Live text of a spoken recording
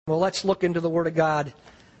Well, let's look into the Word of God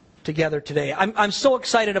together today. I'm so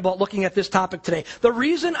excited about looking at this topic today. The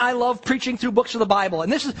reason I love preaching through books of the Bible,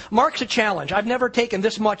 and Mark's a challenge. I've never taken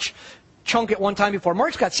this much chunk at one time before.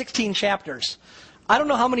 Mark's got 16 chapters. I don't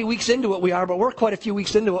know how many weeks into it we are, but we're quite a few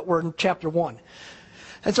weeks into it. We're in chapter 1.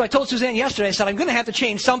 And so I told Suzanne yesterday, I said, I'm going to have to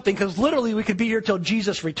change something because literally we could be here till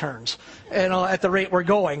Jesus returns, at the rate we're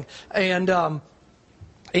going. And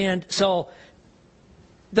so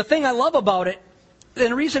the thing I love about it, and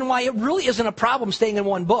the reason why it really isn't a problem staying in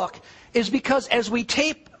one book, is because as we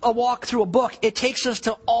tape a walk through a book, it takes us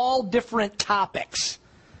to all different topics.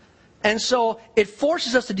 And so it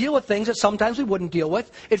forces us to deal with things that sometimes we wouldn't deal with.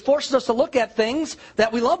 It forces us to look at things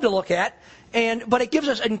that we love to look at. But it gives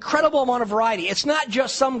us an incredible amount of variety. It's not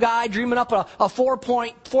just some guy dreaming up a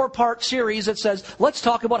four-part series that says, let's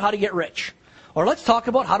talk about how to get rich. Or let's talk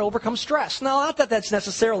about how to overcome stress. Now, not that that's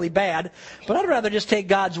necessarily bad, but I'd rather just take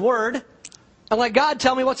God's Word and let God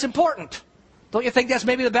tell me what's important. Don't you think that's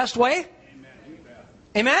maybe the best way?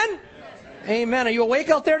 Amen? Amen? Amen. Are you awake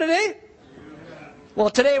out there today? Well,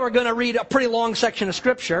 today we're going to read a pretty long section of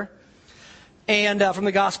Scripture and from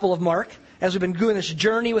the Gospel of Mark, as we've been doing this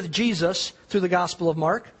journey with Jesus through the Gospel of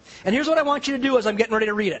Mark. And here's what I want you to do as I'm getting ready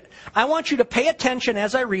to read it. I want you to pay attention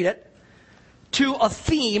as I read it to a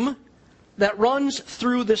theme that runs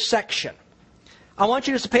through this section. I want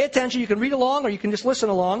you just to pay attention. You can read along or you can just listen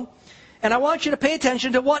along. And I want you to pay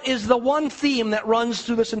attention to what is the one theme that runs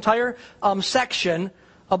through this entire section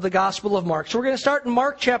of the Gospel of Mark. So we're going to start in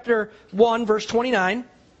Mark chapter 1, verse 29.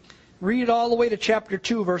 Read it all the way to chapter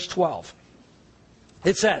 2, verse 12.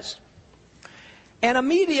 It says, and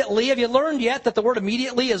immediately, have you learned yet that the word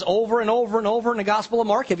immediately is over and over and over in the Gospel of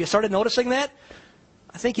Mark? Have you started noticing that?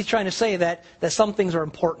 I think he's trying to say that some things are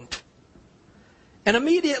important. And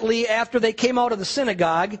immediately after they came out of the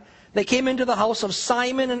synagogue, they came into the house of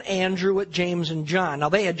Simon and Andrew with James and John. Now,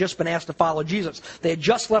 they had just been asked to follow Jesus. They had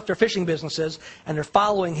just left their fishing businesses, and they're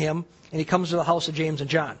following him, and he comes to the house of James and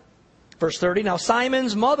John. Verse 30, now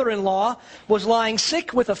Simon's mother-in-law was lying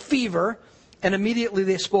sick with a fever, and immediately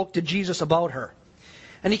they spoke to Jesus about her.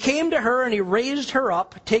 And he came to her, and he raised her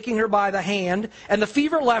up, taking her by the hand, and the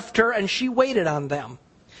fever left her, and she waited on them.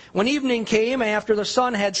 When evening came, after the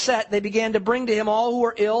sun had set, they began to bring to him all who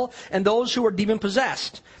were ill, and those who were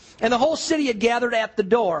demon-possessed. And the whole city had gathered at the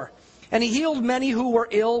door. And he healed many who were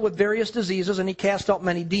ill with various diseases, and he cast out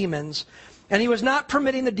many demons. And he was not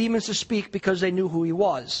permitting the demons to speak because they knew who he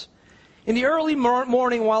was. In the early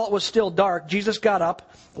morning, while it was still dark, Jesus got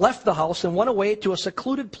up, left the house, and went away to a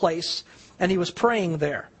secluded place, and he was praying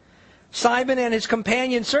there. Simon and his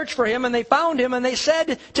companions searched for him, and they found him, and they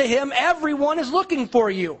said to him, everyone is looking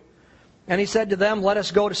for you. And he said to them, let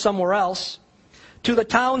us go to somewhere else, to the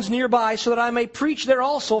towns nearby, so that I may preach there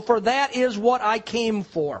also, for that is what I came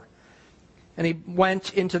for. And he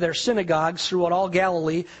went into their synagogues throughout all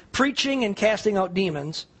Galilee, preaching and casting out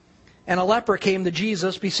demons. And a leper came to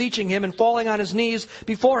Jesus, beseeching him and falling on his knees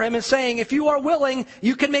before him and saying, if you are willing,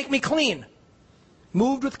 you can make me clean.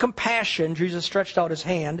 Moved with compassion, Jesus stretched out his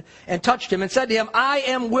hand and touched him and said to him, I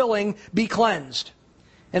am willing, be cleansed.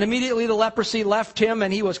 And immediately the leprosy left him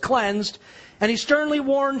and he was cleansed. And he sternly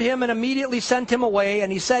warned him and immediately sent him away.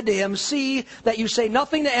 And he said to him, see that you say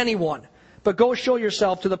nothing to anyone, but go show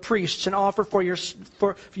yourself to the priests and offer for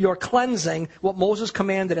your cleansing what Moses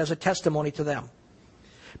commanded as a testimony to them.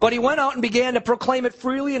 But he went out and began to proclaim it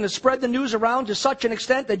freely and to spread the news around to such an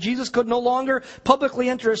extent that Jesus could no longer publicly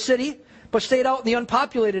enter a city, but stayed out in the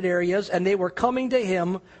unpopulated areas, and they were coming to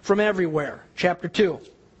him from everywhere. Chapter 2.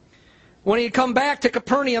 When he had come back to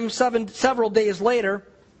Capernaum several days later,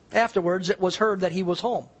 afterwards, it was heard that he was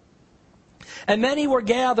home. And many were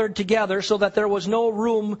gathered together so that there was no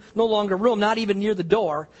longer room, not even near the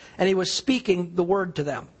door, and he was speaking the word to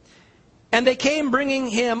them. And they came bringing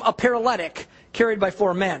him a paralytic carried by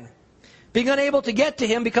 4 men. Being unable to get to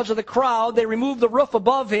him because of the crowd, they removed the roof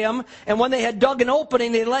above him, and when they had dug an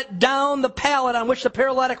opening, they let down the pallet on which the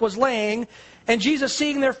paralytic was laying. And Jesus,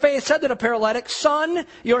 seeing their faith, said to the paralytic, son,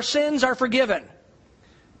 your sins are forgiven.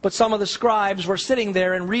 But some of the scribes were sitting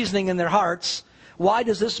there and reasoning in their hearts, why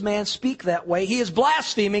does this man speak that way? He is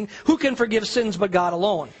blaspheming. Who can forgive sins but God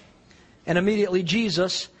alone? And immediately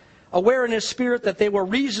Jesus, aware in his spirit that they were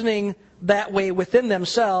reasoning that way within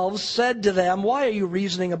themselves, said to them, why are you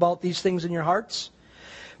reasoning about these things in your hearts?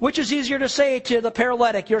 Which is easier to say to the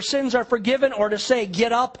paralytic, your sins are forgiven, or to say,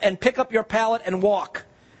 get up and pick up your pallet and walk?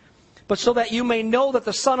 But so that you may know that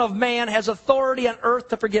the Son of Man has authority on earth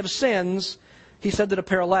to forgive sins, he said to the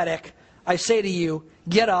paralytic, I say to you,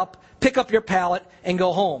 get up, pick up your pallet, and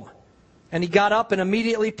go home. And he got up and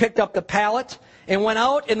immediately picked up the pallet and went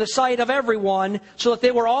out in the sight of everyone, so that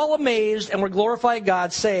they were all amazed and were glorifying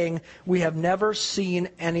God, saying, "We have never seen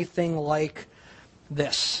anything like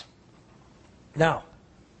this." Now,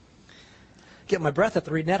 get my breath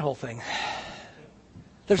after reading that whole thing.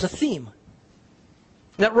 There's a theme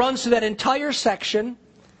that runs through that entire section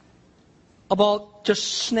about just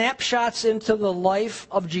snapshots into the life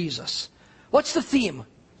of Jesus. What's the theme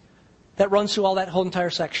that runs through all that whole entire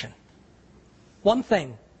section? One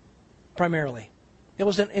thing, primarily. It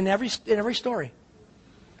was in every story.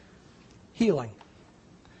 Healing.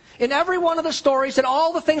 In every one of the stories and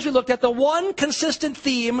all the things we looked at, the one consistent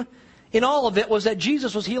theme in all of it was that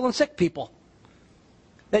Jesus was healing sick people.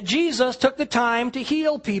 That Jesus took the time to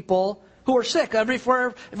heal people who were sick,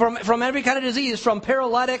 from every kind of disease, from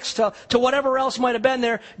paralytics to whatever else might have been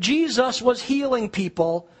there. Jesus was healing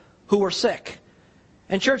people who were sick.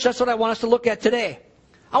 And church, that's what I want us to look at today.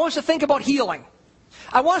 I want us to think about healing.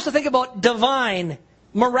 I want us to think about divine,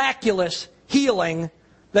 miraculous healing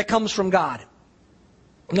that comes from God.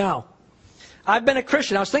 Now, I've been a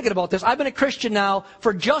Christian. I was thinking about this. I've been a Christian now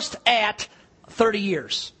for just at 30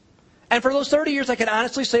 years. And for those 30 years, I can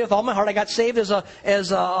honestly say with all my heart, I got saved as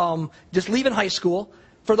just leaving high school.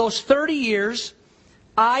 For those 30 years,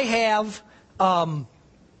 I have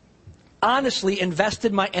honestly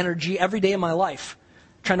invested my energy every day of my life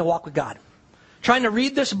trying to walk with God. Trying to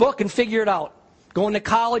read this book and figure it out. Going to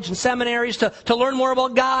college and seminaries to learn more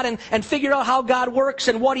about God and figure out how God works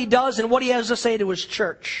and what He does and what He has to say to His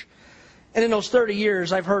church. And in those 30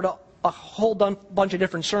 years, I've heard a whole bunch of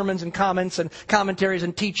different sermons and comments and commentaries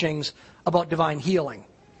and teachings about divine healing.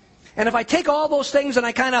 And if I take all those things and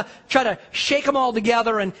I kind of try to shake them all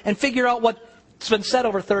together and figure out what's been said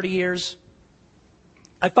over 30 years,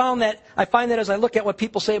 I find that as I look at what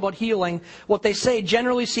people say about healing, what they say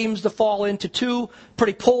generally seems to fall into two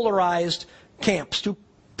pretty polarized camps, two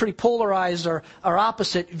pretty polarized or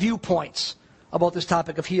opposite viewpoints about this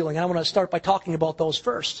topic of healing. And I want to start by talking about those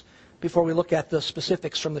first before we look at the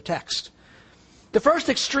specifics from the text. The first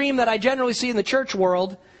extreme that I generally see in the church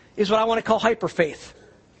world is what I want to call hyperfaith.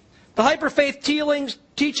 The hyperfaith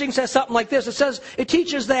teaching says something like this. It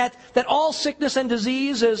teaches that all sickness and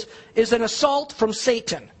disease is an assault from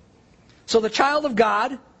Satan. So the child of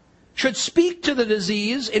God should speak to the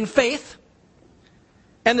disease in faith,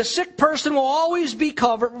 and the sick person will always be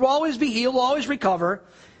covered, will always be healed, will always recover,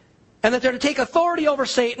 and that they're to take authority over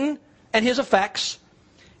Satan and his effects,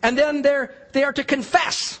 and then they are to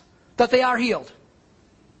confess that they are healed.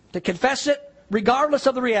 To confess it regardless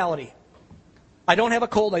of the reality. I don't have a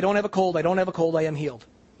cold, I don't have a cold, I don't have a cold, I am healed.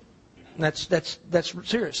 And that's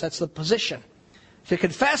serious. That's the position. To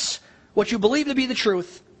confess what you believe to be the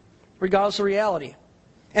truth, regardless of reality.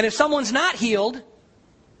 And if someone's not healed,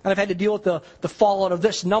 and I've had to deal with the fallout of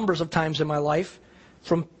this numbers of times in my life,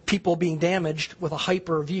 from people being damaged with a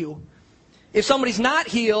hyper view. If somebody's not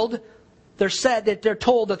healed, they're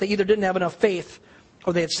told that they either didn't have enough faith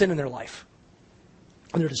or they had sin in their life.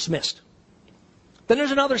 And they're dismissed. Then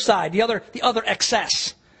there's another side, the other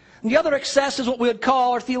excess. And the other excess is what we would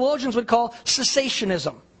call, or theologians would call,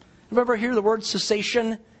 cessationism. You ever hear the word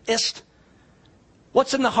cessationist?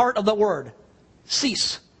 What's in the heart of the word?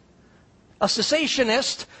 Cease. A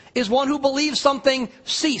cessationist is one who believes something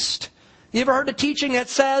ceased. You ever heard the teaching that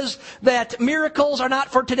says that miracles are not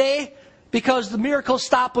for today because the miracles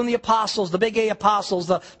stopped when the apostles, the big A apostles,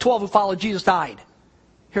 the 12 who followed Jesus, died?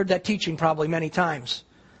 Heard that teaching probably many times.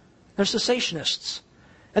 They're cessationists.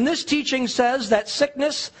 And this teaching says that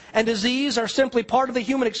sickness and disease are simply part of the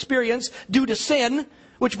human experience due to sin,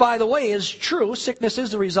 which, by the way, is true. Sickness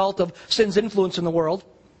is the result of sin's influence in the world.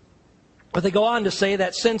 But they go on to say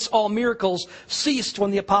that since all miracles ceased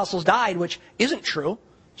when the apostles died, which isn't true,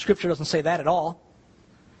 Scripture doesn't say that at all,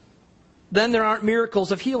 then there aren't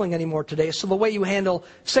miracles of healing anymore today. So the way you handle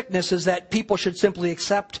sickness is that people should simply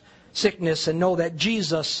accept sickness and know that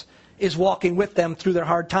Jesus is walking with them through their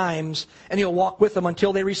hard times, and He'll walk with them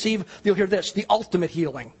until they receive, you'll hear this, the ultimate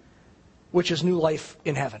healing, which is new life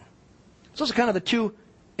in heaven. So those are kind of the two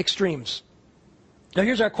extremes. Now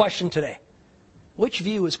here's our question today. Which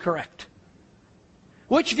view is correct?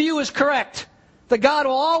 Which view is correct? That God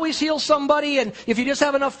will always heal somebody, and if you just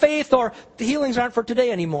have enough faith, or the healings aren't for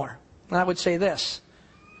today anymore? And I would say this.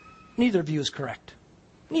 Neither view is correct.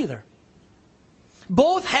 Neither.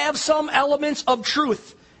 Both have some elements of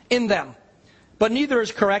truth in them. But neither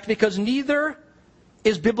is correct because neither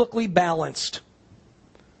is biblically balanced.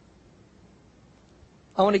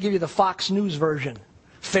 I want to give you the Fox News version.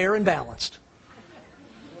 Fair and balanced.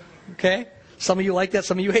 Okay? Some of you like that,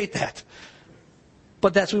 some of you hate that.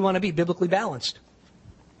 But that's what we want to be, biblically balanced.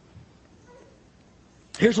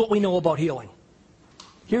 Here's what we know about healing.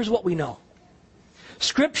 Here's what we know.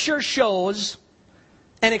 Scripture shows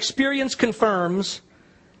and experience confirms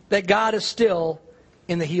that God is still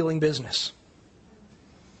in the healing business.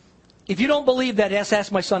 If you don't believe that,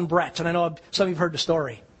 ask my son Brett, and I know some of you have heard the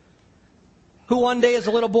story. Who one day as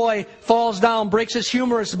a little boy falls down, breaks his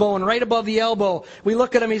humerus bone right above the elbow. We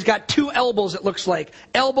look at him, he's got 2 elbows it looks like.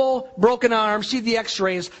 Elbow, broken arm, see the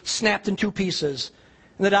x-rays, snapped in 2 pieces.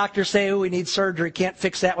 And the doctors say, oh, he needs surgery, can't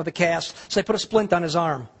fix that with a cast. So they put a splint on his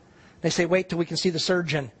arm. They say, wait till we can see the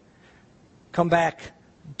surgeon. Come back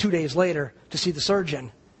 2 days later to see the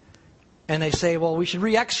surgeon. And they say, well, we should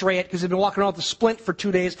re-x-ray it because they've been walking around with a splint for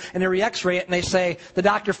 2 days. And they re-x-ray it and they say, the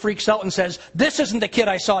doctor freaks out and says, this isn't the kid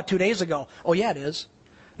I saw 2 days ago. Oh, yeah, it is.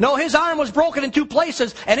 No, his arm was broken in 2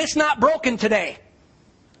 places and it's not broken today.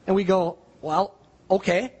 And we go, well,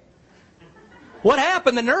 okay. What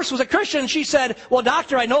happened? The nurse was a Christian. She said, well,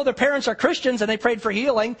 doctor, I know their parents are Christians and they prayed for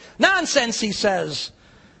healing. Nonsense, he says.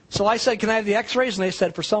 So I said, can I have the x-rays? And they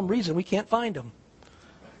said, for some reason, we can't find them.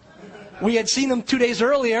 We had seen them 2 days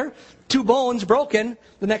earlier, 2 bones broken.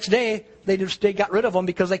 The next day, they got rid of them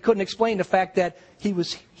because they couldn't explain the fact that he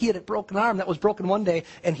had a broken arm that was broken one day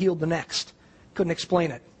and healed the next. Couldn't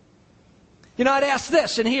explain it. You know, I'd ask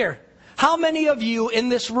this in here. How many of you in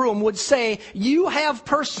this room would say you have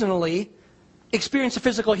personally experienced a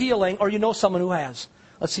physical healing or you know someone who has?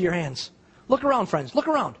 Let's see your hands. Look around, friends. Look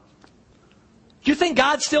around. Do you think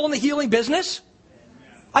God's still in the healing business?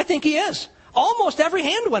 I think He is. Almost every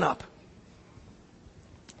hand went up.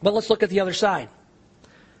 But let's look at the other side.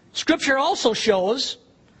 Scripture also shows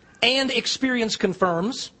and experience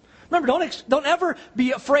confirms. Remember, don't ever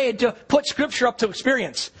be afraid to put Scripture up to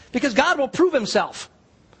experience because God will prove Himself.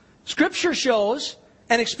 Scripture shows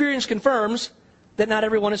and experience confirms that not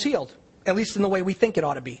everyone is healed, at least in the way we think it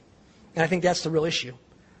ought to be. And I think that's the real issue,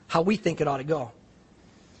 how we think it ought to go.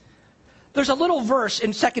 There's a little verse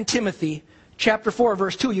in 2 Timothy chapter 4,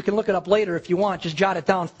 verse 2. You can look it up later if you want. Just jot it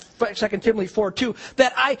down. 2 Timothy 4, 2.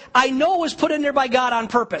 That I know was put in there by God on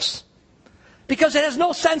purpose. Because it has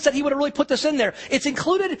no sense that He would have really put this in there. It's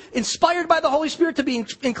included, inspired by the Holy Spirit to be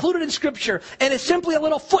included in Scripture. And it's simply a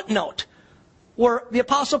little footnote where the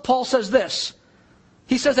Apostle Paul says this.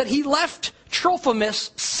 He says that he left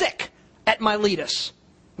Trophimus sick at Miletus.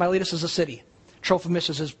 Miletus is a city. Trophimus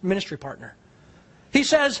is his ministry partner. He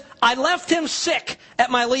says, I left him sick at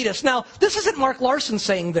Miletus. Now, this isn't Mark Larson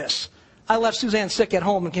saying this. I left Suzanne sick at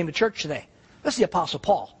home and came to church today. That's the Apostle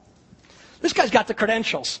Paul. This guy's got the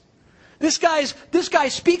credentials. This guy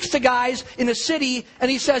speaks to guys in the city and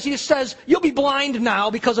he says, you'll be blind now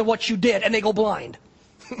because of what you did. And they go blind.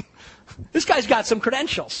 This guy's got some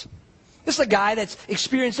credentials. This is a guy that's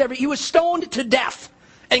experienced he was stoned to death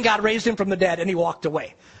and God raised him from the dead and he walked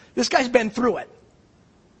away. This guy's been through it.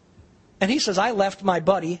 And he says, I left my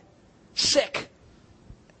buddy sick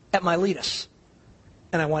at Miletus.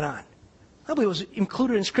 And I went on. I believe it was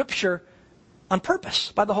included in Scripture on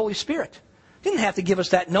purpose by the Holy Spirit. He didn't have to give us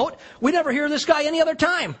that note. We never hear this guy any other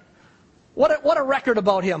time. What a record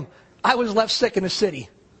about him. I was left sick in the city.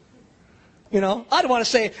 You know, I'd want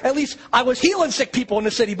to say, at least I was healing sick people in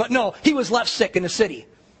the city, but no, he was left sick in the city.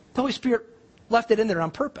 The Holy Spirit left it in there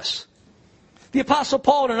on purpose. The Apostle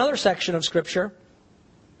Paul in another section of Scripture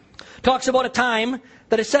talks about a time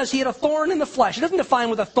that it says he had a thorn in the flesh. It doesn't define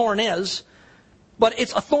what a thorn is, but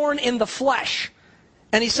it's a thorn in the flesh.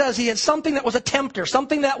 And he says he had something that was a tempter,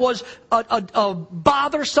 something that was a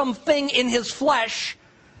bothersome thing in his flesh.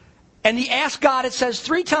 And he asked God, it says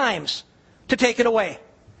 3 times, to take it away.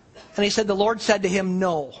 And he said, the Lord said to him,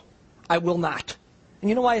 no, I will not. And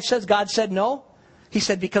you know why it says God said no? He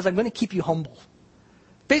said, because I'm going to keep you humble.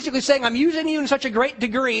 Basically saying, I'm using you in such a great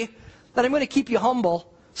degree that I'm going to keep you humble.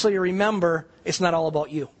 So you remember, it's not all about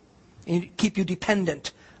you. And keep you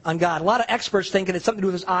dependent on God. A lot of experts think that it's something to do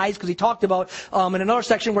with his eyes, because he talked about in another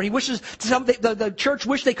section where he wishes the church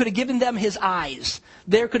wished they could have given them his eyes.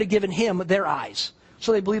 They could have given him their eyes.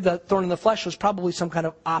 So they believe that thorn in the flesh was probably some kind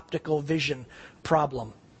of optical vision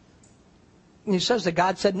problem. And he says that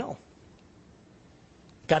God said no.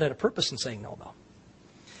 God had a purpose in saying no, though.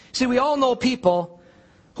 See, we all know people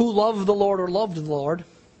who love the Lord or loved the Lord,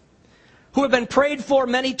 who have been prayed for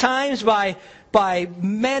many times by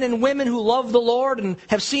men and women who love the Lord and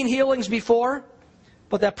have seen healings before,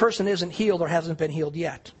 but that person isn't healed or hasn't been healed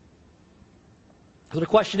yet. So the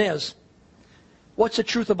question is, what's the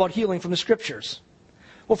truth about healing from the Scriptures?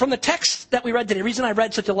 Well, from the text that we read today, the reason I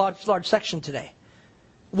read such a large section today,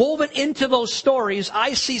 woven into those stories,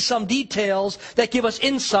 I see some details that give us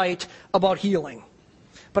insight about healing.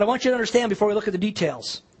 But I want you to understand before we look at the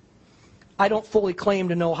details, I don't fully claim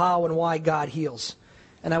to know how and why God heals.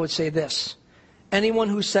 And I would say this. anyone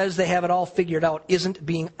who says they have it all figured out isn't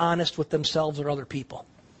being honest with themselves or other people.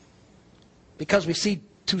 Because we see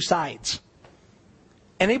two sides.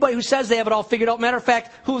 Anybody who says they have it all figured out, matter of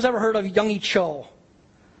fact, who's ever heard of Youngie Cho?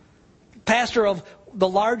 Pastor of the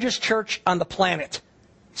largest church on the planet.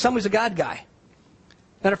 Somebody's a God guy.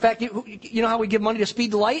 Matter of fact, you know how we give money to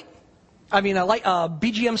Speed the Light?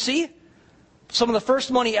 BGMC? Some of the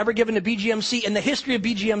first money ever given to BGMC in the history of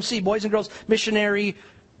BGMC, Boys and Girls Missionary,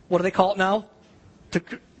 what do they call it now?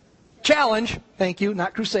 Challenge, thank you,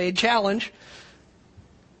 not crusade, challenge,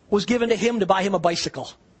 was given to him to buy him a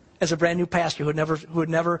bicycle as a brand new pastor it was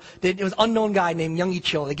an unknown guy named Youngie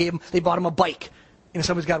Cho. They bought him a bike, and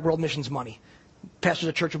somebody's got world missions money. Pastors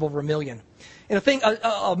a church of over 1 million. And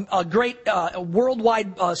a great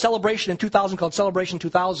worldwide celebration in 2000 called Celebration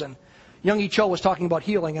 2000. Youngie Cho was talking about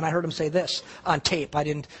healing, and I heard him say this on tape.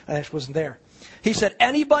 I wasn't there. He said,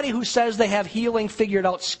 anybody who says they have healing figured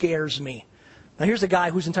out scares me. Now here's a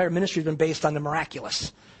guy whose entire ministry has been based on the miraculous.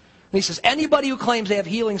 And he says, anybody who claims they have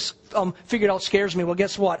healing figured out scares me. Well,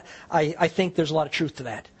 guess what? I think there's a lot of truth to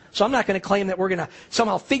that. So I'm not going to claim that we're going to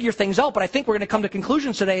somehow figure things out, but I think we're going to come to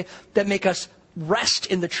conclusions today that make us rest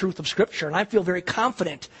in the truth of Scripture. And I feel very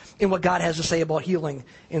confident in what God has to say about healing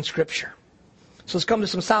in Scripture. So let's come to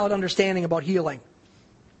some solid understanding about healing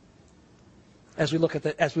as we look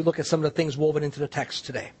at some of the things woven into the text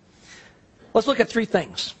today. Let's look at 3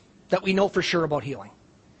 things that we know for sure about healing.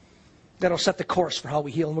 That'll set the course for how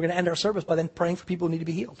we heal. And we're going to end our service by then praying for people who need to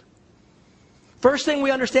be healed. First thing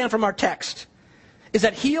we understand from our text is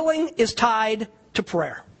that healing is tied to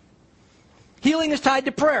prayer. Healing is tied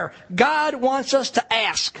to prayer. God wants us to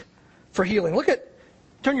ask for healing.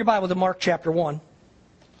 Turn your Bible to Mark chapter 1.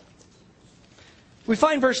 We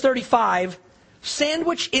find verse 35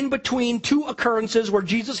 sandwiched in between 2 occurrences where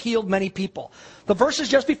Jesus healed many people. The verses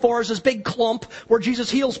just before is this big clump where Jesus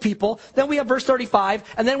heals people. Then we have verse 35,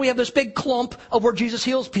 and then we have this big clump of where Jesus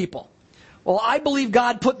heals people. Well, I believe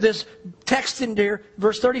God put this text in there,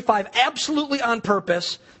 verse 35, absolutely on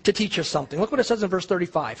purpose to teach us something. Look what it says in verse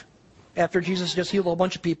 35. After Jesus just healed a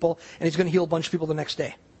bunch of people, and he's going to heal a bunch of people the next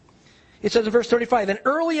day. It says in verse 35, and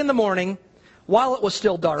early in the morning, while it was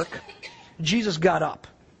still dark, Jesus got up.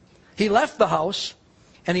 He left the house,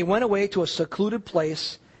 and he went away to a secluded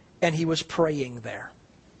place, and he was praying there.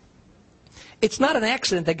 It's not an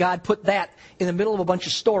accident that God put that in the middle of a bunch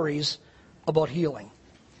of stories about healing.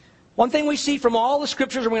 One thing we see from all the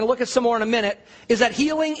scriptures, and we're going to look at some more in a minute, is that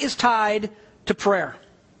healing is tied to prayer.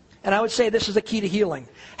 And I would say this is the key to healing.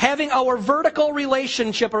 Having our vertical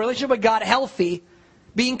relationship, a relationship with God, healthy,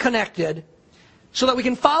 being connected, so that we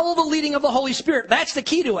can follow the leading of the Holy Spirit. That's the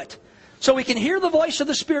key to it. So we can hear the voice of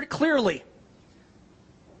the Spirit clearly.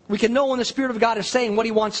 We can know when the Spirit of God is saying what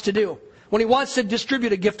He wants to do, when He wants to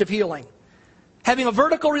distribute a gift of healing. Having a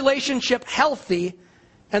vertical relationship healthy,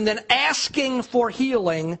 and then asking for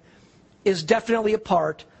healing is definitely a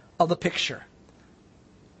part of the picture.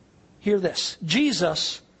 Hear this.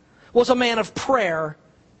 Jesus was a man of prayer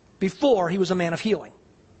before He was a man of healing.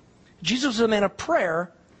 Jesus was a man of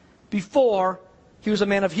prayer before He was a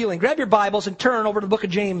man of healing. Grab your Bibles and turn over to the book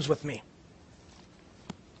of James with me.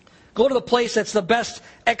 Go to the place that's the best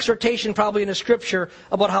exhortation probably in the Scripture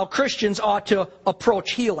about how Christians ought to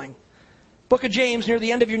approach healing. Book of James, near the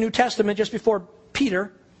end of your New Testament, just before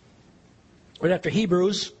Peter, right after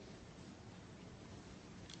Hebrews.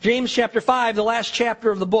 James chapter 5, the last chapter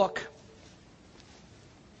of the book.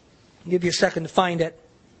 I'll give you a second to find it.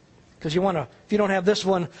 Because if you don't have this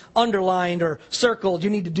one underlined or circled, you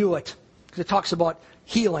need to do it. Because it talks about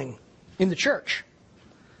healing in the church.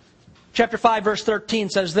 Chapter 5, verse 13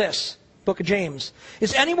 says this, book of James.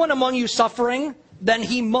 Is anyone among you suffering? Then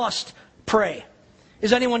he must pray.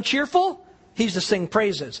 Is anyone cheerful? He's to sing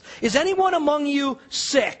praises. Is anyone among you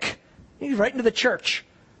sick? He's right into the church.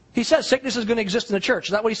 He says sickness is going to exist in the church.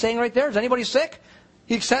 Is that what he's saying right there? Is anybody sick?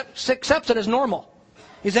 He accepts it as normal.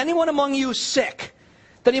 Is anyone among you sick?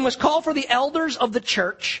 Then he must call for the elders of the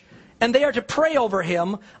church, and they are to pray over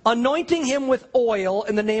him, anointing him with oil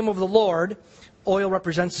in the name of the Lord. Oil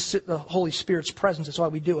represents the Holy Spirit's presence. That's why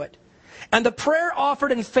we do it. And the prayer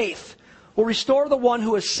offered in faith will restore the one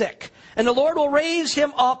who is sick. And the Lord will raise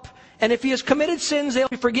him up, and if he has committed sins, they'll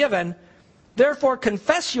be forgiven. Therefore,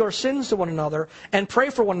 confess your sins to one another and pray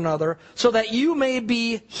for one another so that you may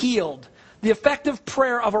be healed. The effective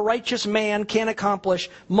prayer of a righteous man can accomplish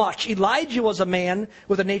much. Elijah was a man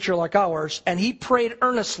with a nature like ours, and he prayed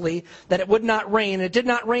earnestly that it would not rain. It did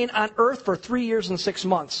not rain on earth for 3 years and 6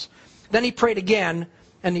 months. Then he prayed again,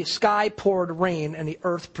 and the sky poured rain, and the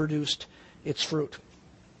earth produced its fruit.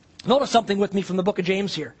 Notice something with me from the book of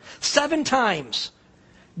James here. 7 times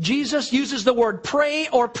Jesus uses the word pray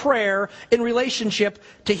or prayer in relationship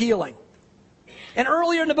to healing. And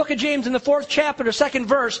earlier in the book of James, in the 4th chapter, the 2nd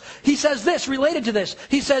verse, he says this, related to this.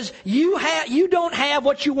 He says, you don't have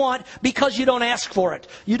what you want because you don't ask for it.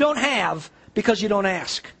 You don't have because you don't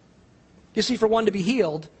ask. You see, for one to be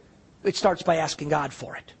healed, it starts by asking God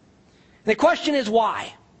for it. And the question is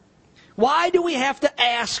why? Why do we have to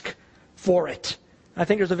ask for it? I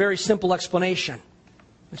think there's a very simple explanation.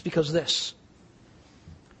 It's because of this.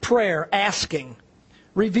 Prayer, asking,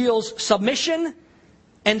 reveals submission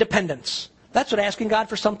and dependence. That's what asking God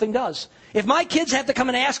for something does. If my kids have to come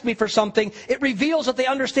and ask me for something, it reveals that they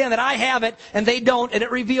understand that I have it and they don't, and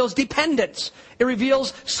it reveals dependence. It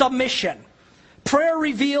reveals submission. Prayer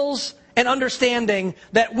reveals an understanding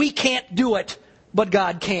that we can't do it, but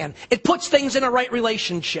God can. It puts things in a right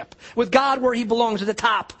relationship with God where He belongs, at the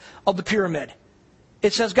top of the pyramid.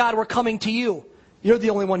 It says, God, we're coming to you. You're the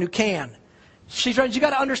only one who can. See, friends, you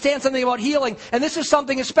got to understand something about healing. And this is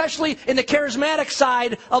something, especially in the charismatic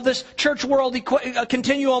side of this church world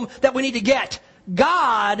continuum, that we need to get.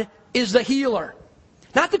 God is the healer.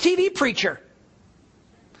 Not the TV preacher.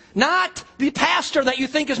 Not the pastor that you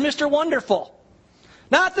think is Mr. Wonderful.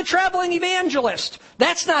 Not the traveling evangelist.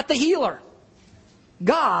 That's not the healer.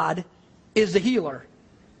 God is the healer.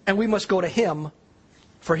 And we must go to Him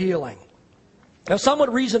for healing. Now, some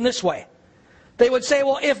would reason this way. They would say,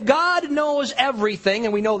 well, if God knows everything,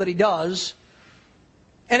 and we know that He does,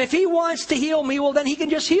 and if He wants to heal me, well, then He can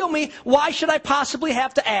just heal me. Why should I possibly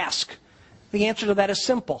have to ask? The answer to that is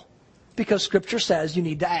simple. Because Scripture says you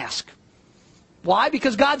need to ask. Why?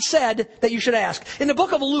 Because God said that you should ask. In the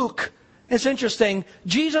book of Luke, it's interesting,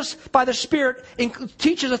 Jesus, by the Spirit,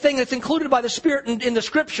 teaches a thing that's included by the Spirit in the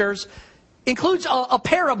Scriptures, includes a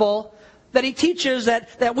parable that He teaches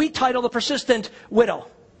that we title the persistent widow.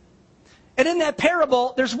 And in that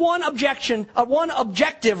parable, there's one objective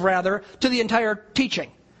to the entire teaching.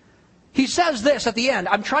 He says this at the end,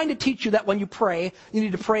 I'm trying to teach you that when you pray, you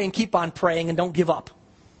need to pray and keep on praying and don't give up.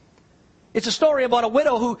 It's a story about a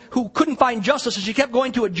widow who couldn't find justice, and she kept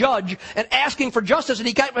going to a judge and asking for justice, and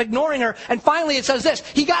he kept ignoring her. And finally it says this,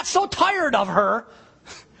 he got so tired of her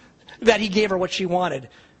that he gave her what she wanted.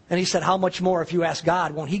 And he said, how much more if you ask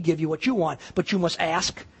God, won't He give you what you want? But you must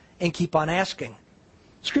ask and keep on asking.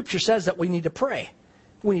 Scripture says that we need to pray.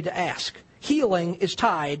 We need to ask. Healing is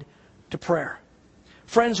tied to prayer.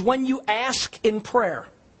 Friends, when you ask in prayer,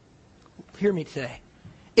 hear me today,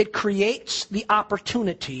 it creates the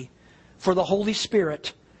opportunity for the Holy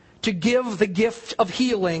Spirit to give the gift of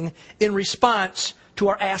healing in response to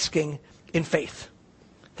our asking in faith.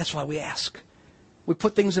 That's why we ask. We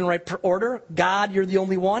put things in the right order. God, you're the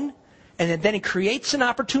only one. And then He creates an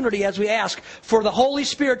opportunity as we ask for the Holy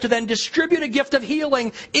Spirit to then distribute a gift of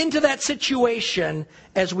healing into that situation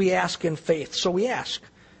as we ask in faith. So we ask.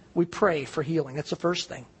 We pray for healing. That's the first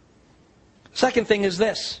thing. Second thing is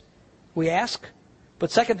this. We ask.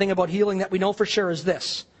 But second thing about healing that we know for sure is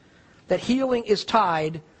this. That healing is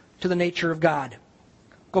tied to the nature of God.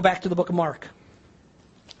 Go back to the book of Mark.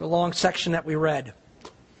 The long section that we read.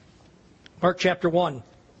 Mark chapter 1.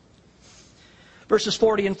 Verses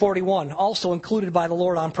 40 and 41, also included by the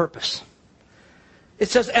Lord on purpose. It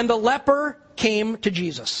says, and the leper came to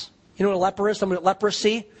Jesus. You know what a leper is? Somebody with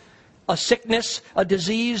leprosy? A sickness, a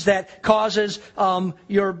disease that causes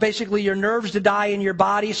your nerves to die in your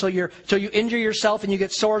body, so you injure yourself and you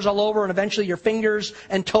get sores all over, and eventually your fingers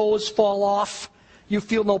and toes fall off. You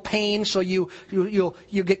feel no pain, so you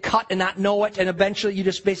get cut and not know it, and eventually you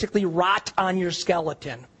just basically rot on your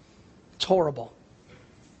skeleton. It's horrible.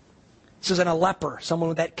 It says, and a leper, someone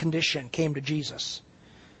with that condition, came to Jesus,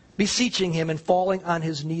 beseeching Him and falling on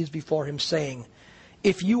his knees before Him, saying,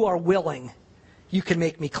 if you are willing, you can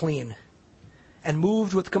make me clean. And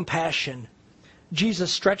moved with compassion,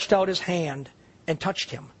 Jesus stretched out His hand and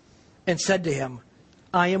touched him and said to him,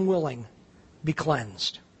 I am willing, be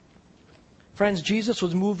cleansed. Friends, Jesus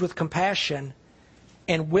was moved with compassion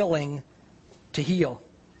and willing to heal.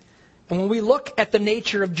 And when we look at the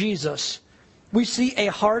nature of Jesus, we see a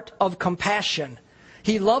heart of compassion.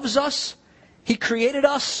 He loves us, He created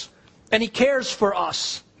us, and He cares for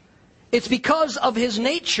us. It's because of His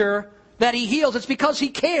nature that He heals. It's because He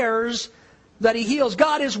cares that He heals.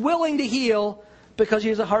 God is willing to heal because He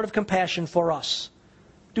has a heart of compassion for us.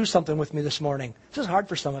 Do something with me this morning. This is hard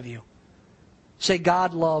for some of you. Say,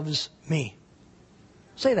 God loves me.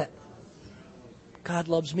 Say that. God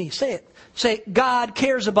loves me. Say it. Say, God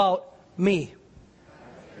cares about me.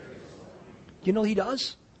 You know He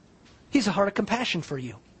does? He's a heart of compassion for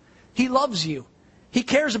you. He loves you. He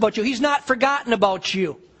cares about you. He's not forgotten about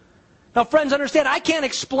you. Now, friends, understand, I can't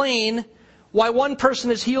explain why one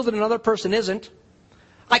person is healed and another person isn't.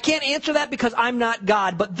 I can't answer that because I'm not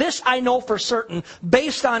God, but this I know for certain,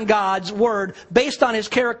 based on God's word, based on his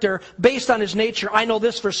character, based on his nature, I know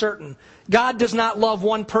this for certain. God does not love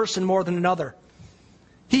one person more than another.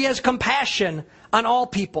 He has compassion on all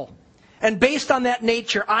people. And based on that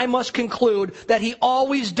nature, I must conclude that he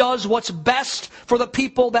always does what's best for the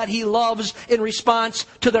people that he loves in response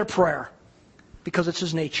to their prayer. Because it's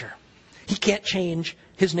his nature. He can't change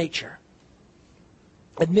his nature.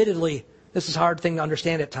 Admittedly, this is a hard thing to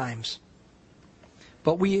understand at times.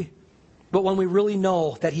 But when we really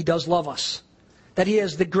know that he does love us, that he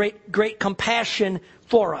has the great compassion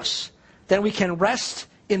for us, then we can rest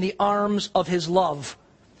in the arms of his love,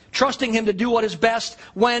 trusting him to do what is best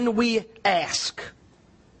when we ask.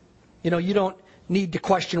 You know, you don't need to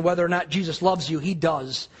question whether or not Jesus loves you. He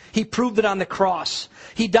does. He proved it on the cross.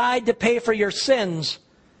 He died to pay for your sins.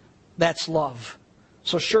 That's love.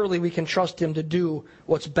 So surely we can trust him to do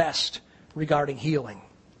what's best regarding healing.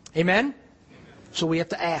 Amen? So we have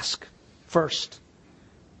to ask first.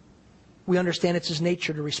 We understand it's his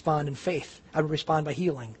nature to respond in faith. I would respond by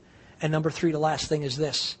healing. And number 3, the last thing is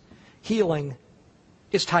this. Healing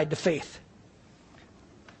is tied to faith.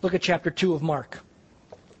 Look at chapter 2 of Mark,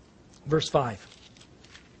 verse 5.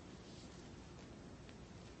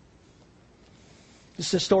 This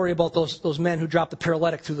is a story about those men who dropped the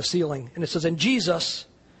paralytic through the ceiling. And it says, and Jesus,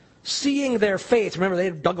 seeing their faith, remember they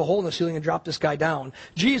had dug a hole in the ceiling and dropped this guy down.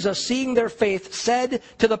 Jesus, seeing their faith, said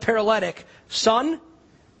to the paralytic, son,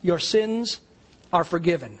 your sins are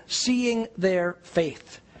forgiven. Seeing their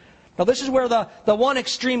faith. Now this is where the one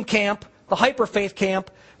extreme camp, the hyper-faith camp,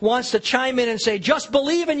 wants to chime in and say, just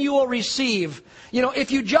believe and you will receive. You know, if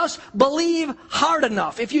you just believe hard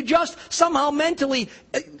enough, if you just somehow mentally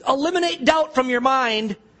eliminate doubt from your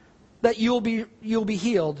mind, that you'll be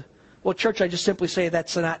healed. Well, church, I just simply say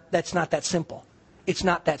that's not that simple. It's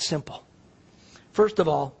not that simple. First of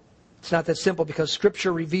all, it's not that simple because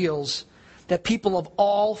Scripture reveals that people of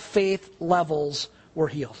all faith levels were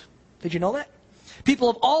healed. Did you know that? People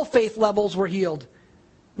of all faith levels were healed.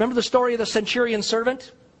 Remember the story of the centurion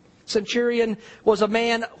servant? Centurion was a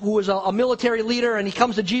man who was a military leader, and he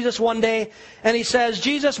comes to Jesus one day and he says,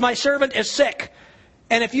 Jesus, my servant is sick.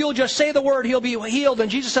 And if you'll just say the word, he'll be healed. And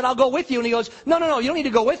Jesus said, I'll go with you. And he goes, no, you don't need to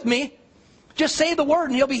go with me. Just say the word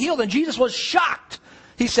and he'll be healed. And Jesus was shocked.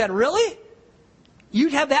 He said, really?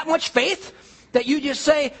 You'd have that much faith that you just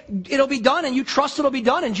say it'll be done and you trust it'll be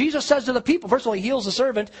done? And Jesus says to the people, first of all, he heals the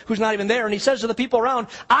servant who's not even there. And he says to the people around,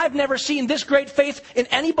 I've never seen this great faith in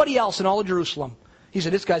anybody else in all of Jerusalem. He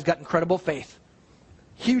said, this guy's got incredible faith.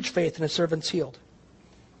 Huge faith, and his servant's healed.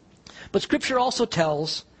 But Scripture also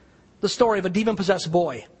tells the story of a demon-possessed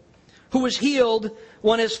boy who was healed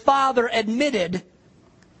when his father admitted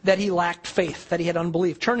that he lacked faith, that he had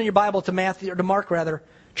unbelief. Turn in your Bible to Mark,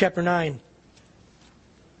 chapter 9.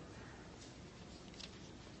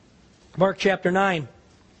 Mark chapter 9.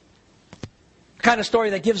 The kind of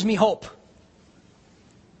story that gives me hope.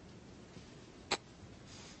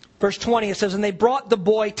 Verse 20, it says, and they brought the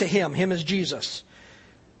boy to him as Jesus.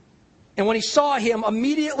 And when he saw him,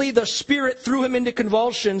 immediately the Spirit threw him into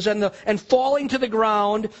convulsions, and falling to the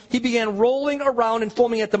ground, he began rolling around and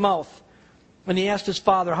foaming at the mouth. And he asked his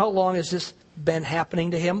father, how long has this been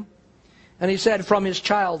happening to him? And he said, from his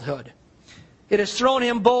childhood. It has thrown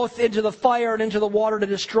him both into the fire and into the water to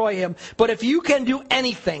destroy him. But if you can do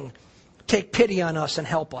anything, take pity on us and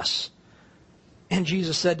help us. And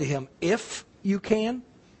Jesus said to him, if you can,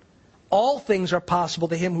 all things are possible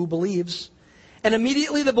to him who believes. And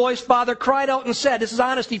immediately the boy's father cried out and said, this is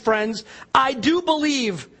honesty, friends, I do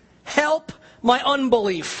believe. Help my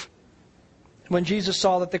unbelief. When Jesus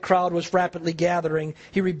saw that the crowd was rapidly gathering,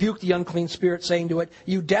 he rebuked the unclean spirit, saying to it,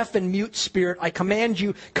 you deaf and mute spirit, I command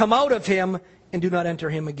you, come out of him and do not enter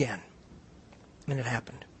him again. And it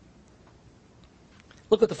happened.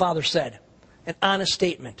 Look what the father said. An honest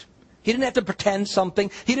statement. He didn't have to pretend something.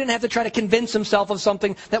 He didn't have to try to convince himself of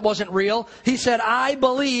something that wasn't real. He said, I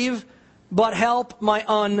believe, but help my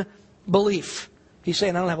unbelief. He's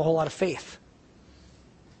saying, I don't have a whole lot of faith.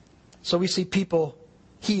 So we see people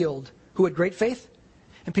healed who had great faith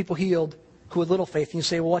and people healed who had little faith. And you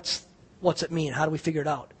say, well, what's it mean? How do we figure it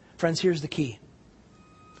out? Friends, here's the key.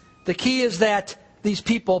 The key is that these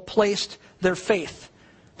people placed their faith.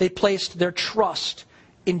 They placed their trust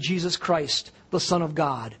in Jesus Christ, the Son of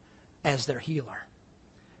God, as their healer.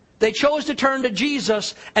 They chose to turn to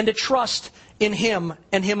Jesus and to trust in him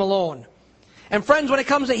and him alone. And friends, when it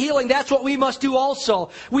comes to healing, that's what we must do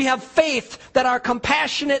also. We have faith that our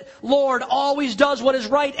compassionate Lord always does what is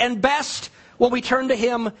right and best when we turn to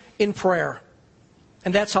him in prayer.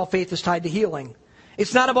 And that's how faith is tied to healing.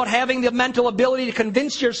 It's not about having the mental ability to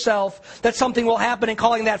convince yourself that something will happen and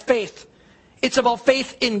calling that faith. It's about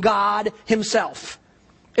faith in God Himself.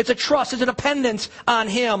 It's a trust, it's a dependence on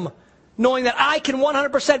Him, knowing that I can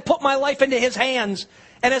 100% put my life into His hands.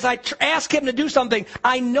 And as I ask Him to do something,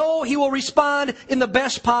 I know He will respond in the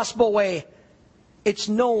best possible way. It's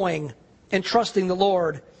knowing and trusting the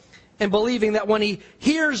Lord and believing that when He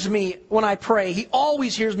hears me when I pray, He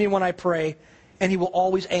always hears me when I pray, and He will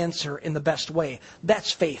always answer in the best way.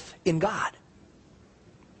 That's faith in God.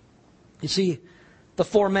 You see, the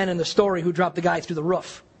 4 men in the story who dropped the guy through the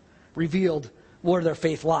roof revealed where their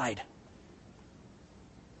faith lied.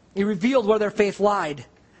 He revealed where their faith lied.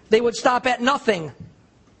 They would stop at nothing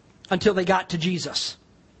until they got to Jesus.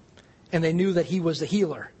 And they knew that He was the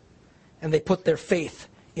healer. And they put their faith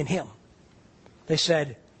in Him. They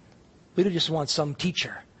said, we don't just want some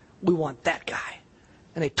teacher. We want that guy.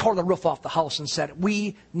 And they tore the roof off the house and said,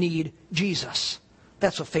 we need Jesus.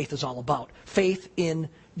 That's what faith is all about. Faith in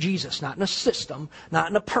Jesus. Not in a system, not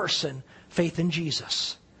in a person. Faith in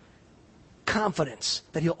Jesus. Confidence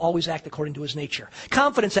that He'll always act according to His nature.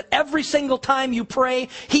 Confidence that every single time you pray,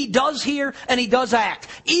 He does hear and He does act.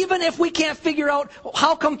 Even if we can't figure out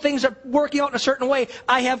how come things are working out in a certain way,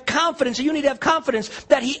 I have confidence, you need to have confidence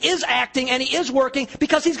that He is acting and He is working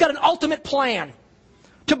because He's got an ultimate plan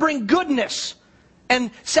to bring goodness and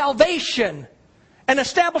salvation and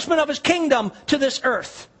establishment of His kingdom to this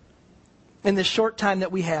earth in this short time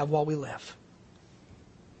that we have while we live.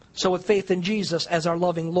 So with faith in Jesus as our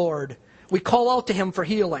loving Lord, we call out to Him for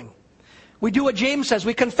healing. We do what James says.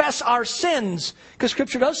 We confess our sins. Because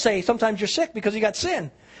Scripture does say sometimes you're sick because you got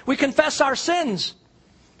sin. We confess our sins.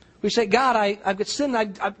 We say, God, I've got sin.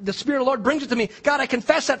 The Spirit of the Lord brings it to me. God, I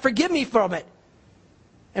confess that. Forgive me from it.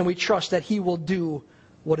 And we trust that He will do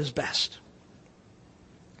what is best.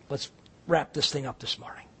 Let's wrap this thing up this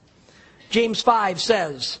morning. James 5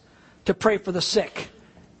 says to pray for the sick,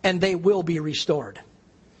 and they will be restored.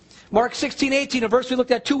 Mark 16:18, a verse we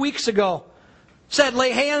looked at 2 weeks ago, said,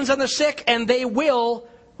 lay hands on the sick and they will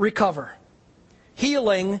recover.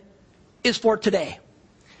 Healing is for today.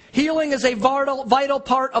 Healing is a vital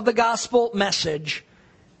part of the gospel message.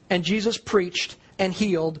 And Jesus preached and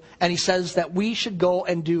healed, and He says that we should go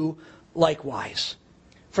and do likewise.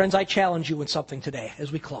 Friends, I challenge you in something today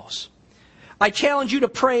as we close. I challenge you to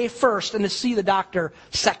pray first and to see the doctor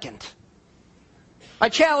second. I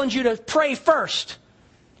challenge you to pray first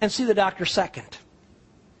and see the doctor second.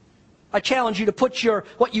 I challenge you to put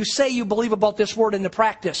what you say you believe about this word into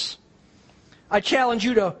practice. I challenge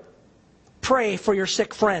you to pray for your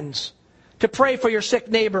sick friends, to pray for your sick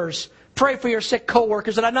neighbors, pray for your sick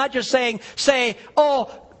coworkers. And I'm not just say, oh,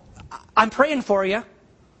 I'm praying for you.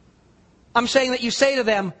 I'm saying that you say to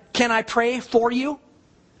them, can I pray for you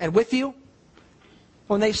and with you?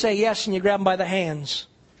 When they say yes, and you grab them by the hands,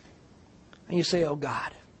 and you say, oh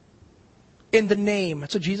God, in the name,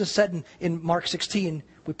 that's what Jesus said in Mark 16.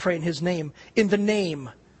 We pray in His name. In the name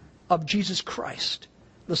of Jesus Christ,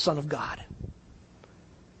 the Son of God.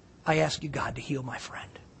 I ask you, God, to heal my friend.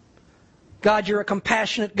 God, you're a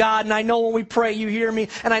compassionate God, and I know when we pray, you hear me,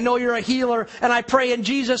 and I know you're a healer, and I pray in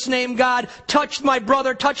Jesus' name, God, touch my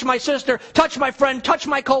brother, touch my sister, touch my friend, touch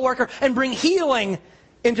my coworker, and bring healing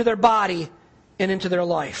into their body and into their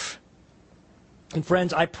life. And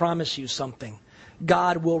friends, I promise you something.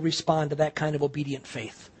 God will respond to that kind of obedient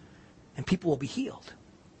faith. And people will be healed.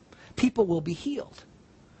 People will be healed.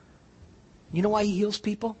 You know why He heals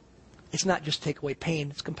people? It's not just take away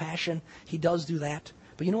pain. It's compassion. He does do that.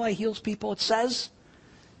 But you know why He heals people? It says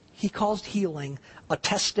He calls healing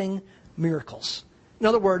attesting miracles. In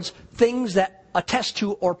other words, things that attest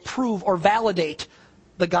to or prove or validate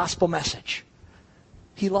the gospel message.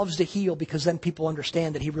 He loves to heal because then people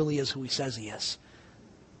understand that He really is who He says He is.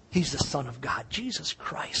 He's the Son of God, Jesus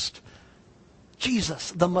Christ.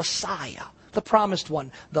 Jesus, the Messiah, the promised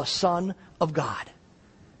one, the Son of God.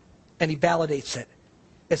 And He validates it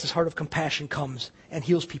as His heart of compassion comes and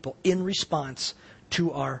heals people in response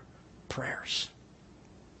to our prayers.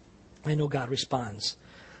 I know God responds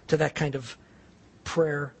to that kind of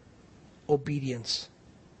prayer, obedience,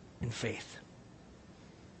 and faith.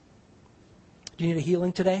 Do you need a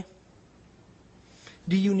healing today?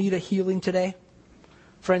 Do you need a healing today?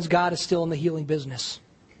 Friends, God is still in the healing business.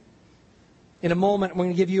 In a moment, we're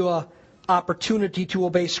going to give you an opportunity to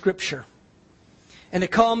obey Scripture and to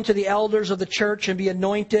come to the elders of the church and be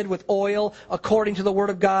anointed with oil according to the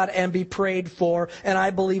Word of God and be prayed for. And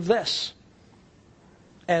I believe this.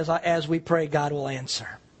 As we pray, God will answer.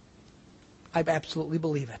 I absolutely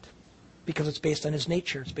believe it because it's based on His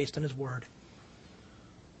nature. It's based on His Word.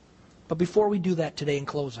 But before we do that today in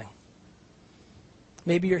closing,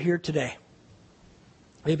 maybe you're here today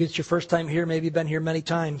Maybe it's your first time here. Maybe you've been here many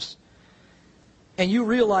times. And you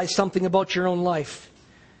realize something about your own life.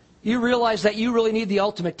 You realize that you really need the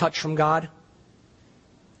ultimate touch from God.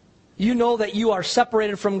 You know that you are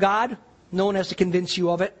separated from God. No one has to convince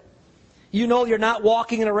you of it. You know you're not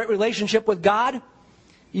walking in a right relationship with God.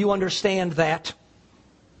 You understand that.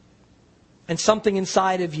 And something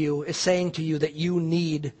inside of you is saying to you that you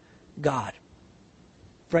need God.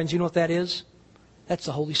 Friends, you know what that is? That's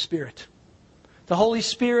the Holy Spirit. The Holy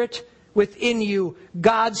Spirit within you,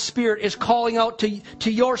 God's Spirit, is calling out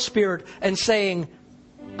to your spirit and saying,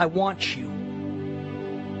 I want you.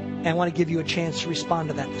 And I want to give you a chance to respond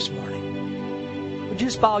to that this morning. Would you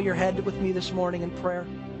just bow your head with me this morning in prayer?